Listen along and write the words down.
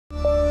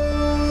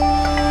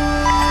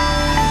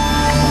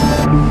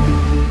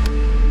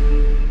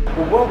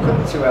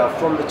to our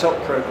From the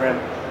Top program,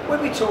 where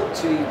we talk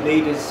to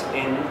leaders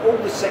in all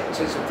the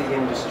sectors of the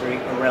industry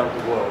around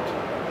the world.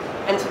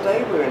 And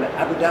today we're in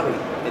Abu Dhabi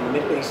in the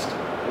Middle East,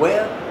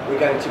 where we're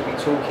going to be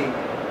talking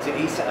to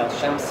Eisa Al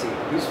Shamsi,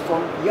 who's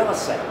from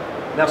Yahsat.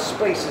 Now,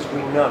 space, as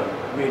we know,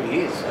 really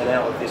is an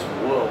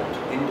out-of-this-world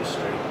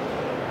industry.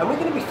 And we're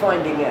going to be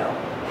finding out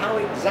how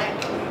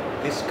exactly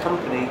this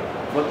company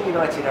from the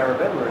United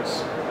Arab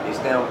Emirates is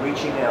now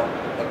reaching out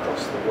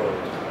across the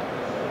world.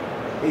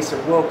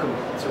 Eisa, welcome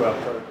to our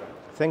program.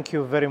 Thank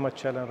you very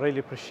much, Alan. Really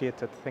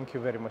appreciate it. Thank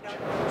you very much.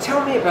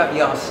 Tell me about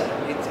Yahsat.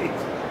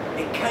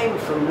 It came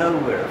from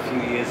nowhere a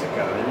few years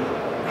ago,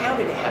 and how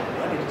did it happen?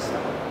 How did it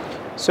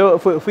start? So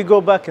if we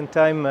go back in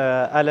time,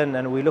 Alan,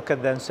 and we look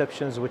at the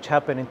inceptions which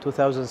happened in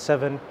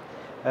 2007,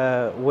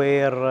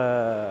 where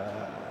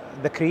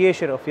the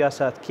creation of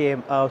Yahsat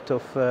came out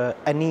of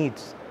a need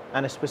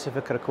and a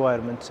specific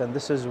requirements, and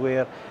this is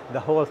where the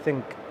whole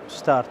thing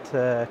start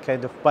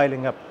kind of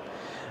piling up.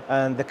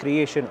 And the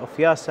creation of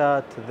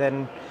Yahsat,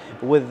 then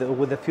with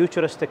the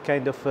futuristic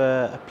kind of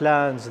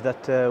plans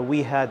that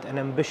we had an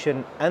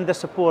ambition and the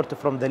support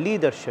from the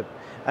leadership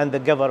and the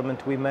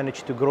government, we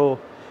managed to grow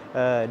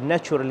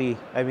naturally,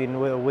 I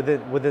mean,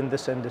 within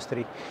this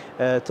industry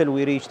till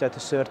we reached at a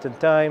certain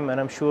time.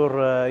 And I'm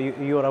sure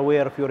you're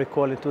aware, if you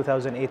recall, in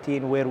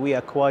 2018, where we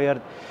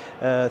acquired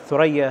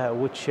Thuraya,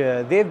 which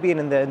they've been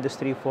in the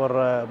industry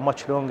for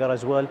much longer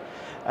as well.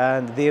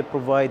 And they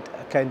provide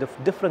kind of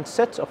different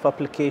sets of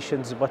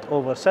applications, but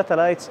over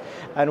satellites.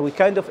 And we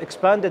kind of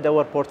expanded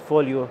our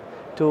portfolio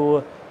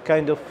to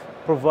kind of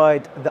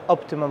provide the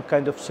optimum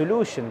kind of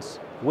solutions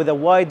with a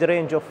wide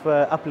range of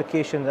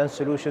applications and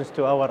solutions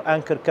to our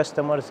anchor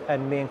customers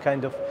and main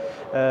kind of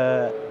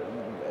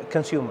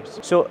consumers.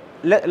 So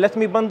let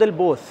me bundle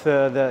both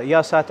the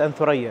Yahsat and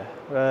Thuraya.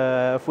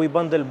 If we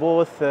bundle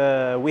both,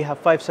 we have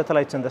 5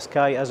 satellites in the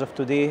sky as of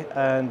today,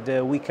 and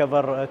we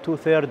cover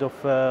 2/3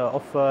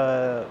 of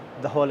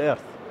the whole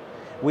Earth.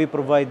 We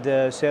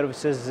provide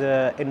services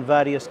in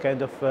various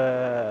kind of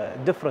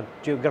different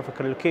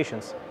geographical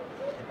locations.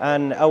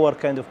 And our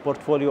kind of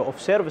portfolio of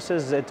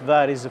services, it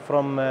varies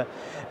from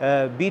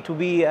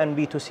B2B and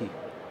B2C.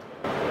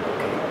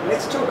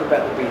 Let's talk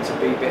about the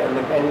B2B bit and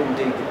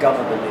indeed the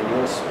government in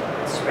your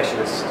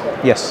specialist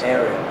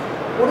area.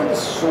 What are the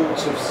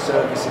sorts of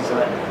services and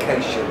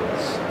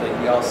applications that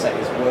Yahsat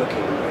is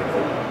working with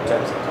in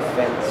terms of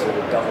defence or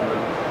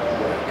government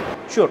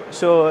work? Sure.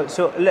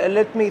 So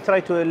let me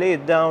try to lay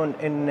it down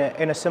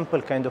in a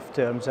simple kind of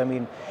terms. I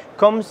mean,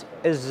 comms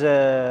is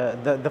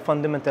the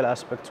fundamental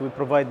aspects. We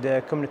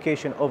provide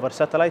communication over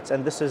satellites,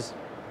 and this is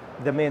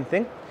the main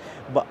thing.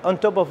 But on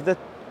top of that,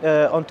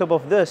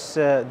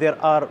 there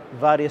are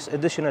various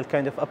additional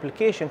kind of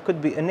application could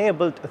be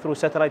enabled through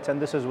satellites, and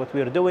this is what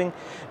we are doing,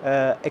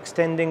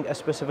 extending a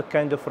specific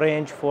kind of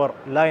range for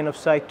line of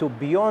sight to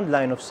beyond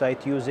line of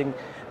sight, using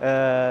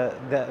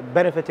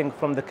benefiting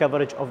from the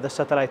coverage of the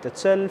satellite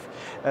itself.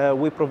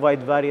 We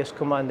provide various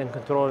command and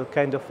control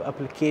kind of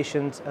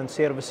applications and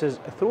services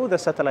through the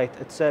satellite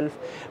itself,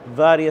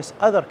 various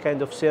other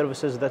kind of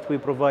services that we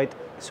provide.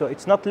 So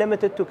it's not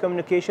limited to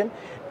communication,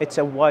 it's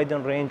a wide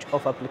range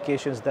of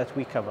applications that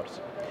we cover.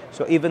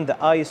 So even the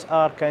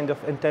ISR kind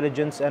of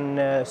intelligence and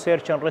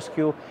search and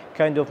rescue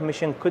kind of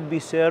mission could be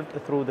served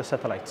through the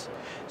satellites.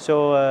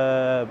 So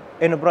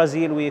in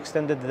Brazil, we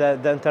extended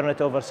the internet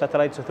over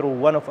satellites through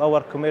one of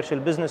our commercial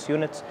business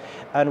units,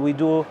 and we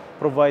do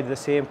provide the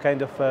same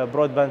kind of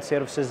broadband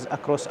services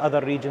across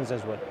other regions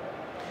as well.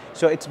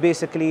 So it's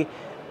basically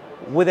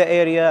with an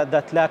area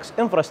that lacks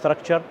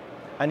infrastructure,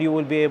 and you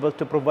will be able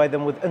to provide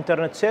them with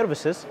internet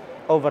services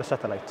over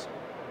satellites.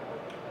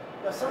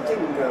 Now, something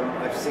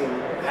I've seen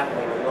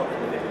happening a lot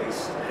in the Middle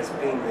East has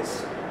been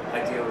this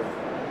idea of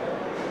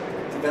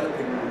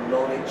developing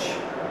knowledge,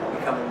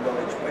 becoming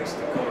knowledge-based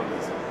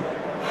economies.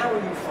 How are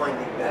you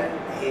finding that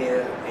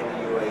here in the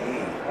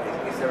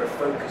UAE? Is there a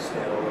focus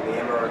now on the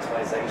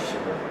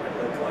Emiratization and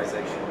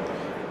localization?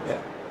 Yeah.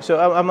 So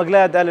I'm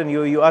glad, Alan,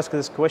 you asked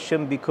this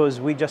question, because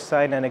we just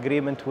signed an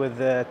agreement with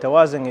the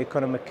Tawazun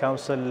Economic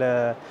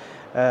Council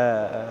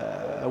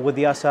with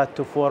Yahsat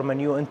to form a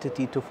new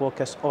entity to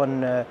focus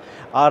on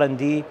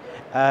R&D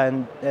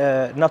and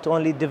not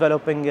only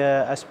developing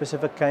a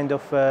specific kind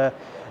of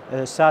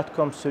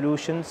SATCOM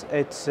solutions,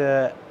 it's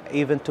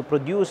even to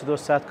produce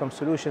those SATCOM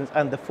solutions,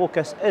 and the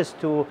focus is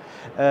to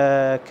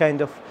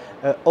kind of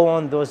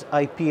own those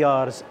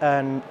IPRs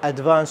and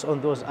advance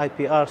on those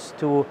IPRs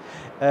to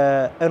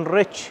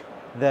enrich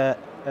the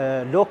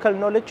local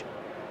knowledge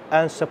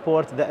and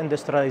support the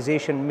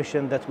industrialization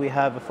mission that we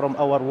have from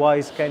our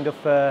wise kind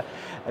of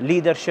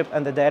leadership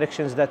and the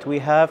directions that we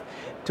have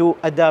to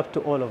adapt to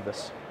all of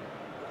this.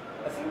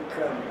 I think,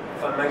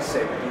 if I may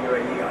say, with the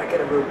UAE, I get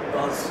a real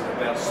buzz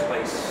about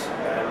space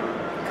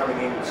coming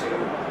into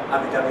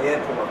Abu Dhabi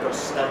Airport. I've got a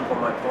stamp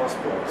on my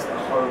passport. It's the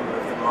home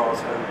of the Mars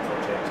Home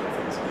Project and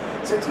things.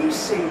 So do you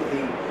see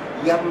the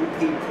young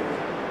people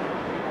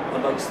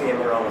amongst the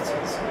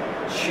Emiratis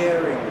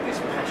sharing this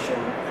passion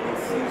and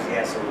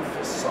enthusiasm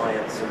for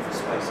science and for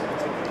space in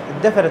particular?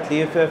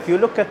 Definitely, if you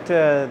look at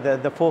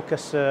the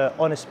focus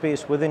on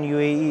space within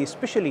UAE,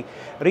 especially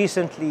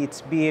recently,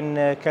 it's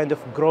been kind of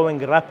growing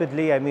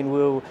rapidly. I mean,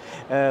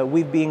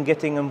 we've been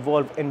getting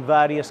involved in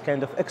various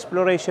kind of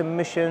exploration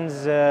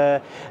missions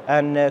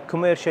and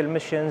commercial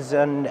missions,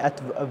 and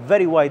at a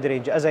very wide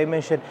range. As I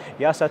mentioned,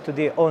 Yahsat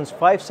today owns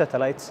 5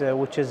 satellites,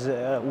 which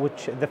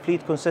the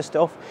fleet consists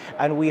of,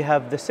 and we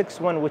have the 6th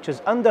one, which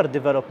is under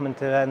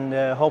development and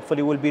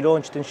hopefully will be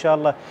launched,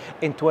 inshallah,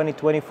 in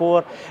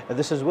 2024.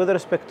 This is with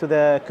respect to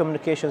the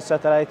communication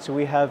satellites.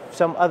 We have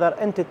some other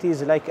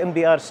entities like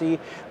MBRC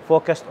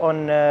focused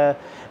on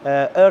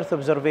Earth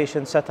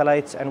observation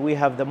satellites, and we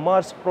have the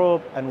Mars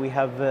probe, and we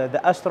have the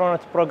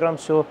astronaut program.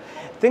 So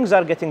things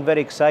are getting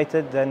very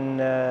excited, and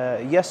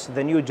yes,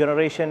 the new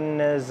generation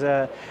is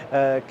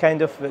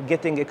kind of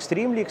getting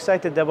extremely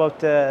excited about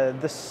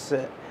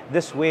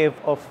this wave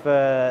of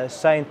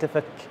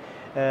scientific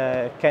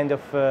kind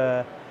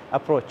of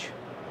approach.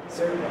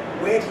 So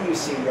where do you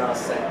see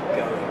Yahsat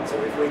going? So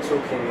if we're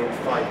talking in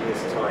 5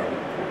 years' time,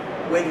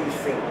 where do you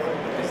think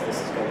the business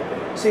is going to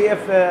be? See,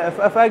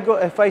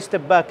 if I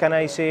step back and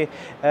I say,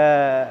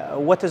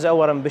 what is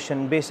our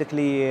ambition?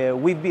 Basically,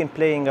 we've been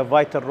playing a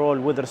vital role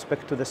with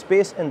respect to the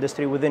space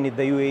industry within the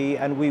UAE,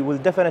 and we will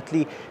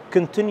definitely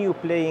continue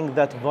playing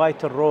that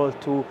vital role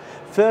to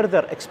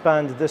further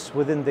expand this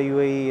within the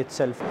UAE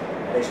itself.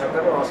 Eisa, I'm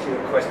going to ask you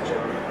a question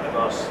I've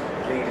asked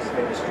leaders of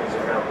industries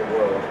around the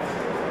world.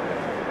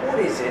 What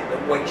is it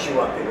that wakes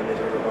you up in the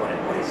middle of the night?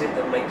 What is it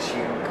that makes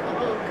you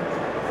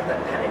have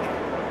that panic?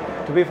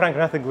 To be frank,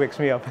 nothing wakes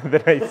me up in the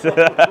night.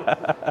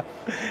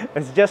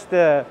 It's just,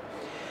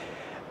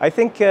 I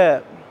think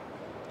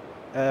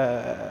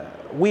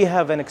we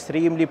have an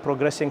extremely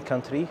progressing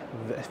country,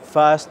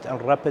 fast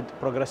and rapid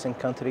progressing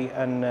country,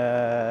 and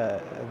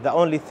the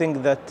only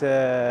thing that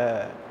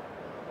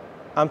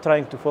I'm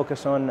trying to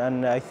focus on,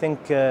 and I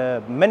think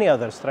many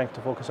others trying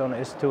to focus on,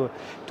 is to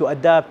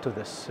adapt to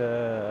this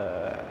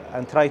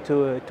and try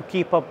to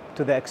keep up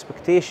to the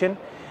expectation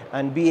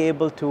and be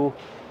able to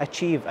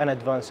achieve and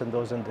advance in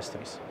those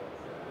industries.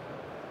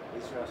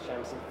 Eisa Al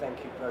Shamsi, thank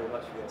you very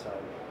much for your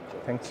time.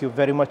 Thank you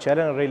very much,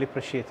 Alan. I really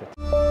appreciate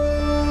it.